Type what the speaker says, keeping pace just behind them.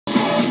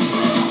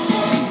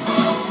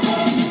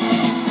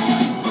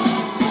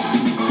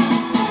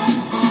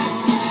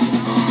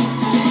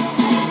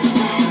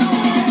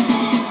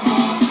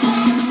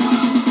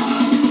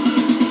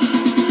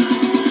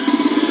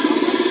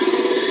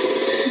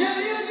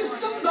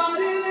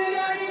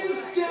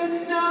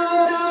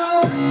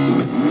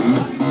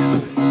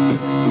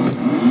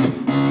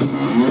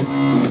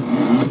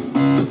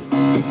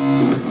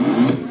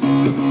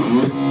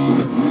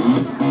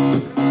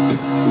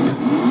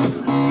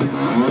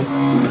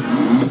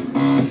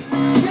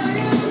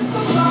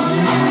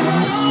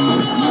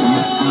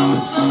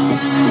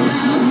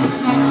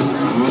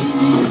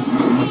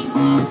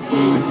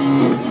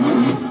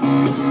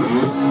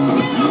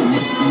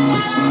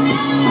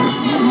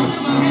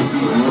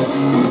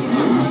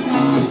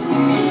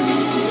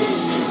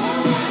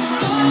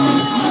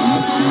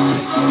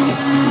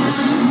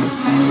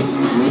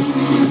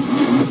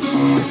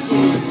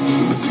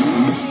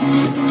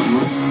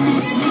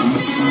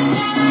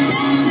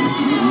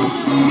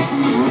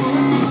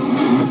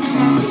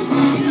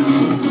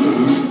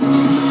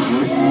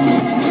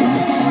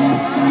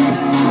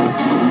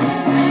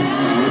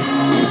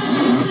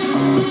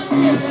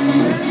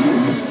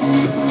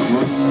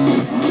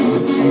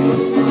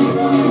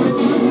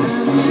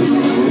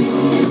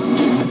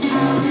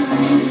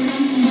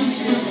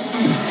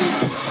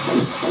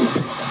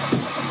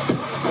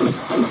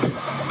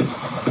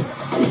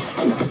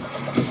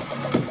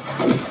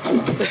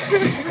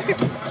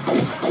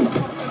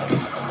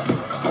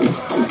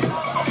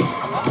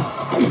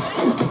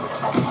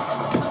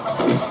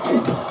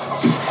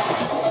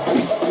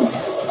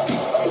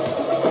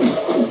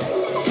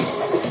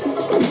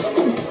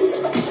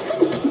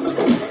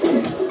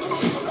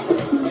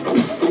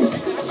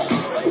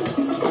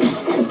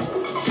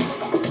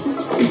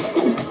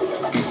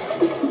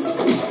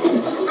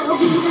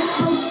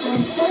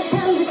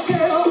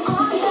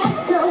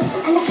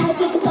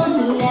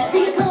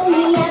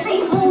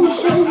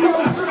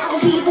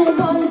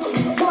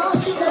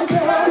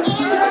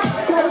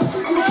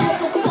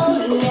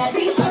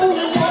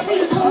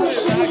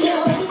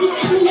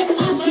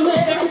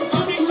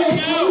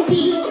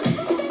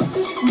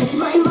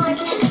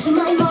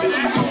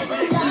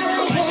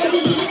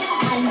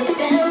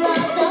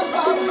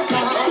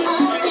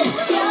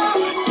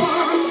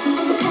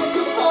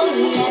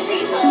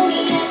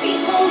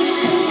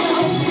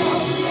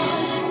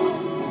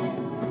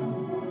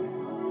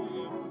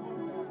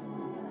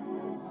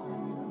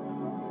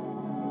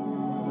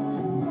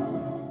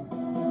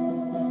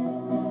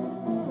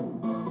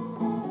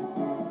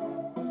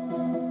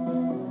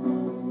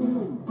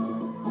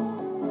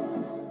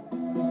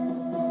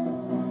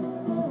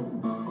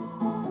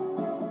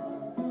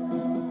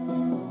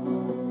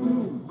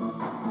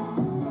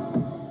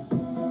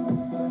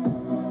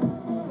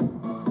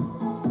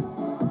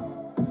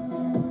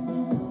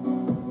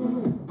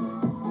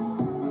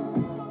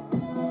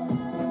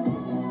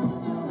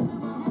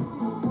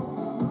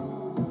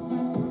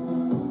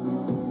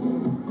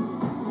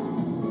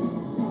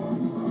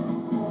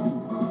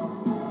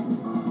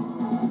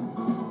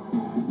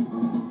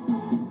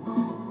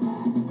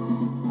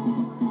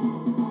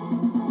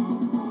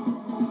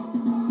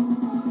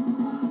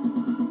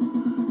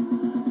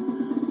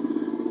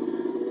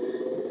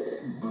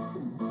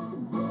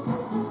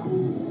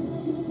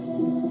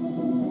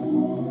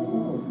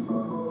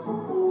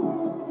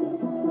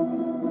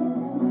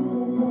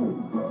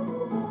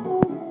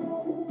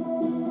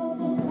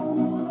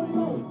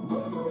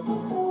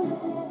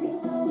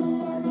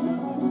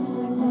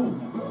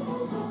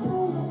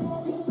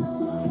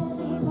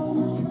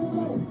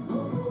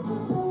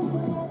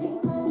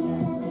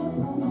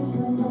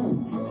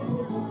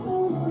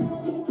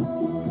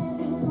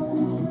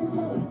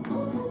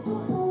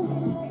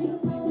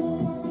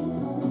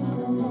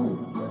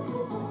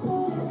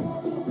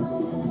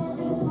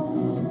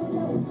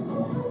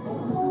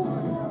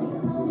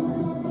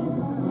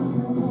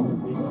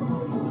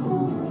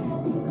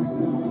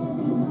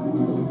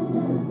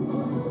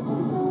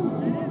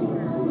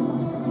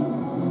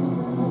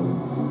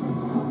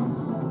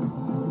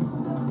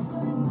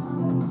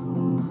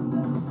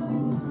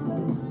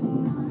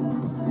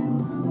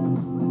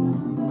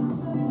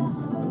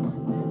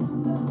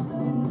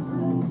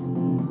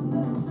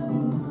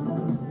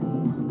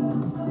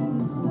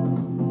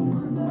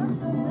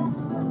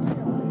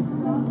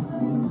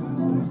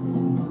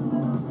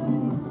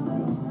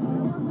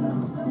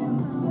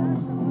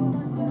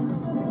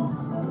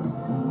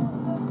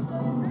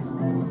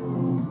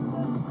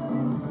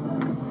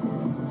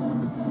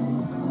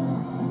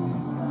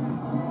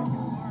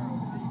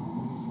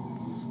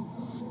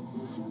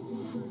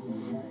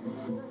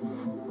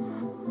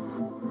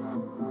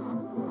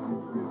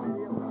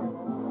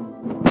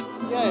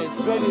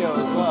video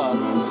as well.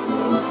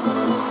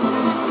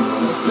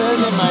 It's better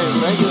than my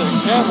regular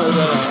camera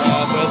that I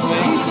have with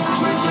me.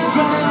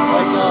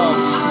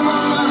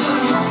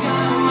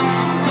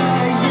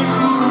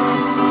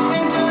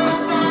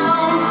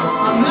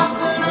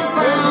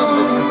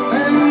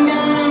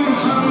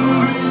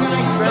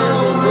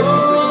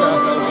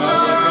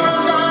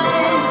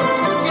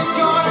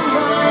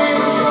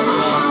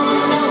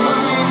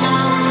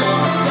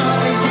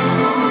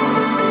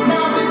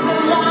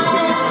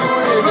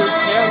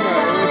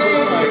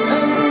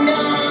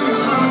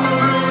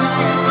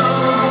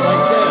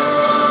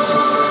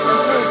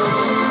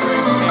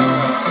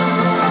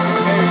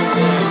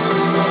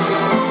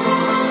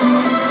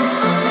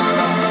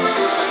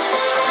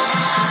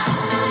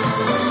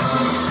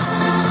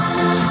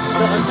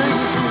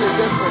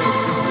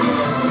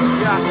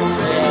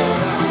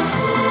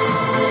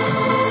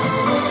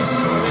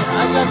 I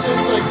got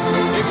this like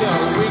maybe a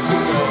week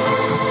ago.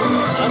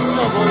 I'm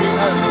still learning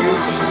how to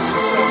use it.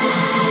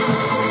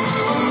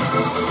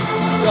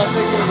 So I'm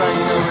thinking about,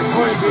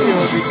 recording video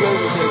would be good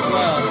with it as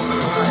well.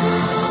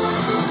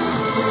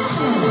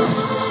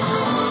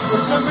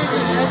 For some reason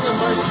it has a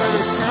much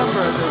better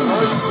camera than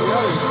most of the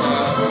others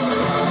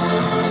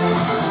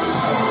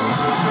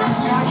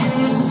Dark in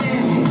the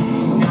city,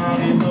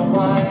 night is a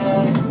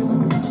wire.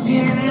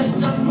 Steaming in the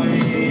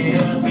subway,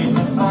 earth is a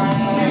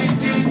fire.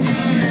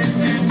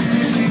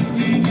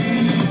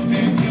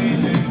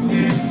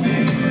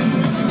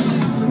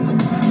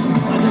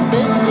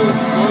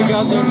 Going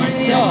out there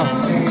myself,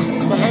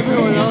 but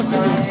everyone else is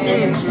in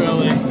suits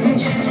really. I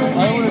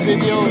don't want to be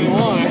the only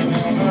one.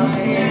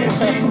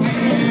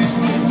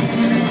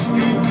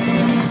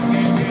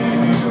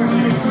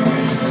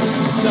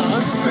 So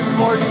I'm just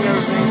recording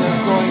everything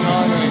that's going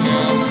on right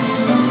now.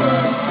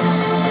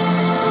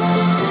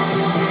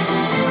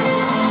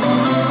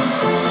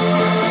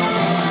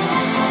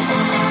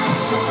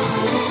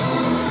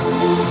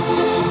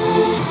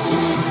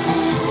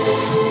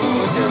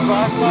 Was your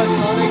box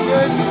sounding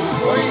good?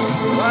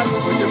 What?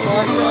 With your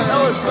box on? That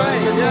was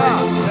great,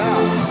 yeah.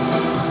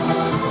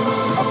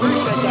 I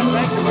appreciate that,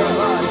 thank you very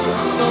much.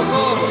 No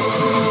problem.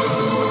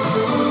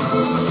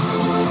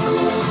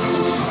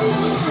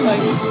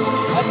 Like,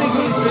 I think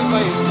when you drink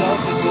by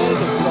yourself, it's kind of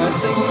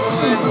depressing in a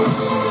way.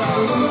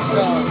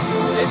 So,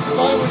 it's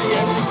fun when you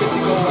actually get to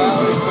go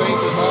out and drink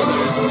with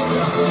others.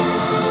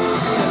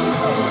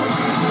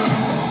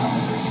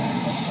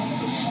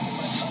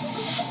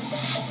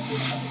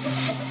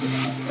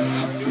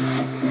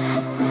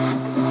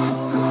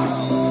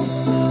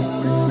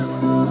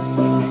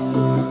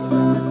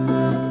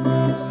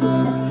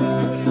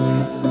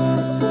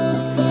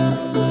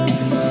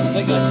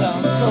 Like I said, I'm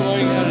still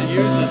learning how to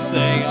use this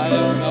thing. I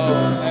don't know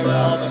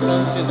all the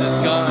functions it's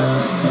got.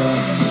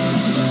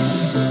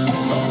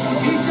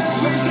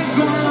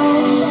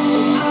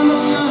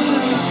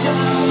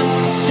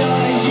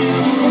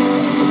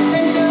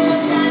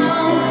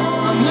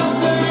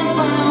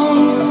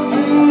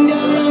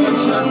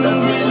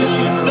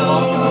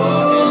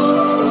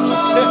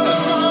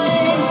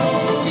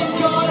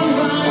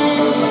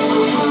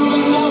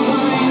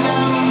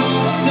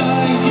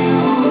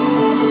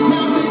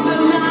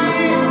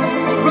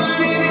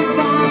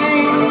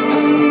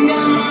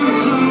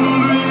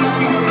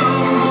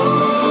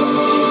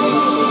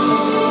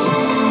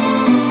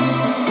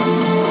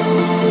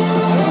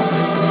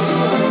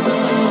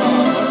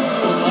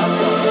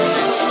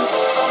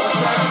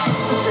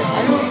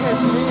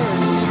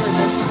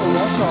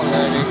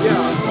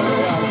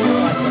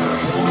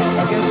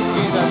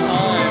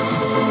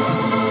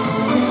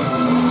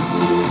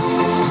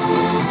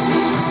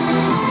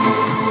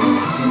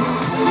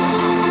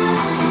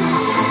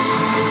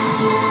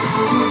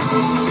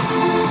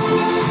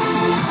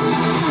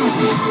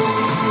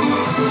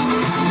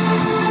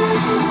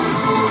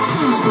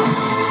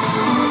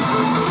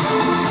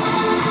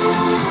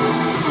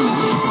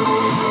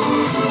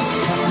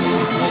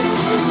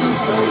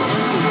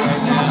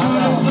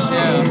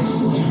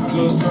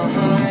 Close to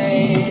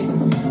hide,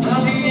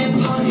 honey and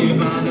honey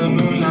by the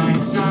moonlight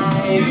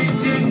side.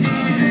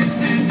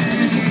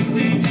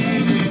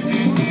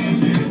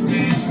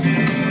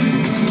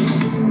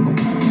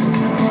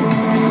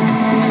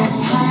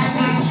 I've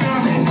been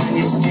drowning and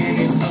your skin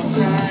is so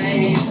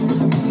tight.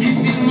 You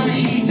feel my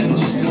heat in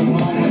just a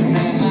moment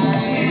behind.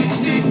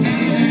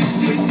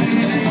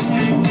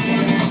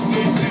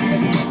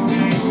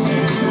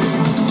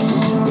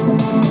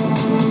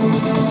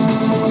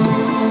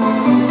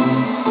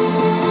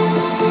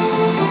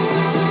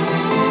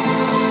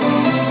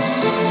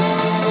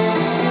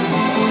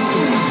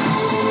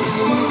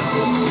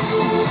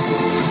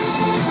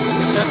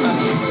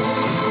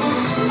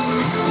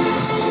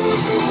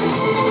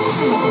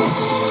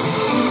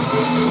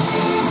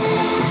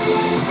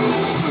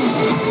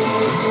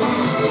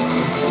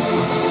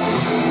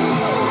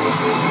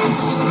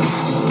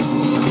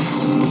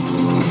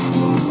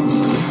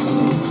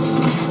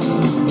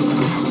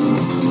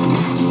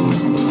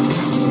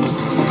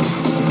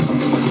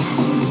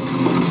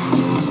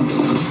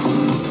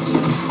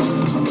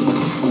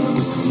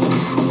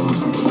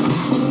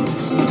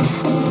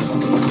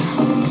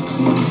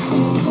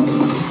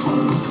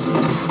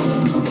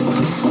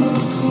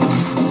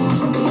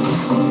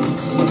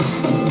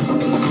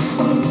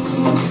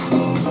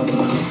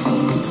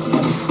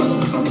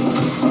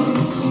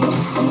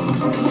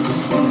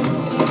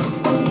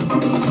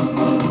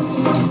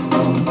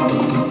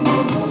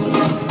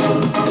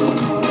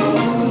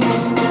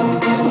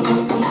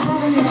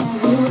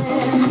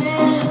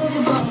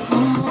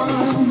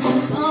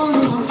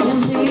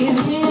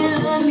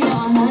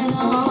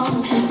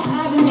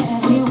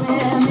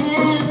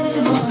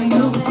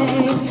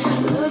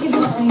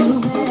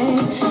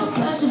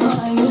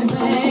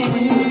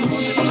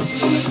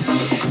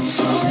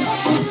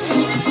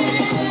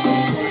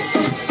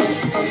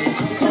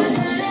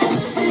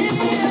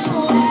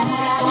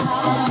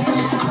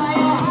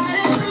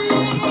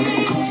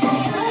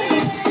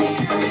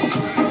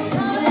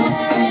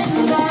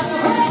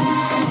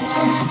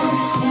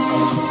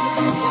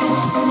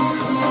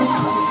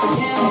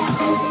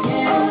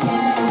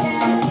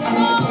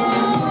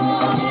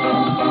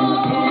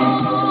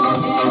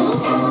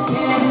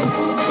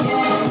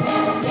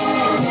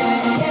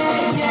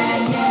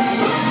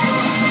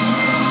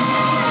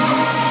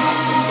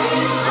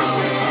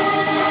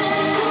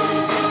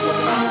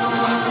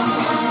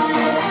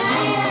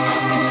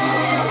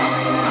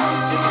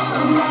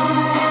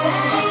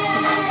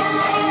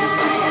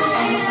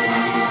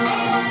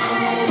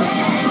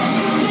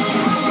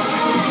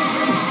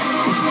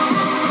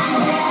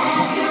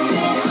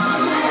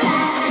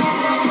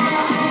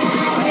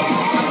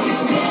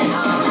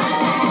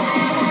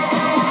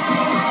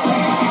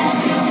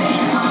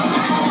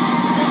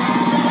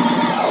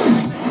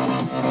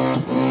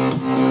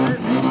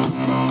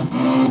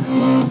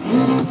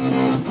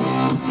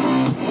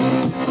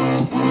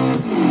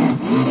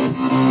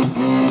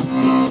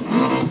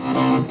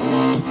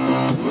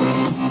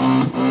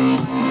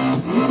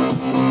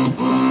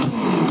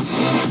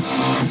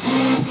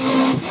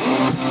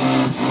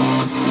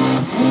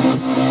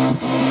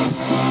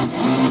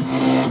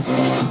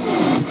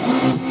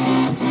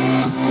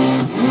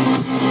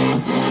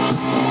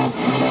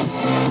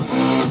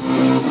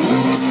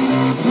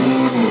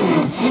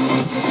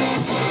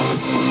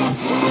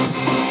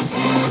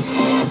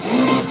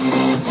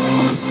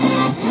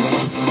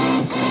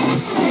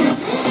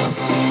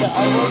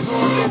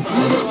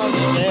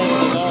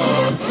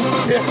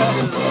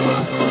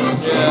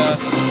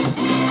 Yeah.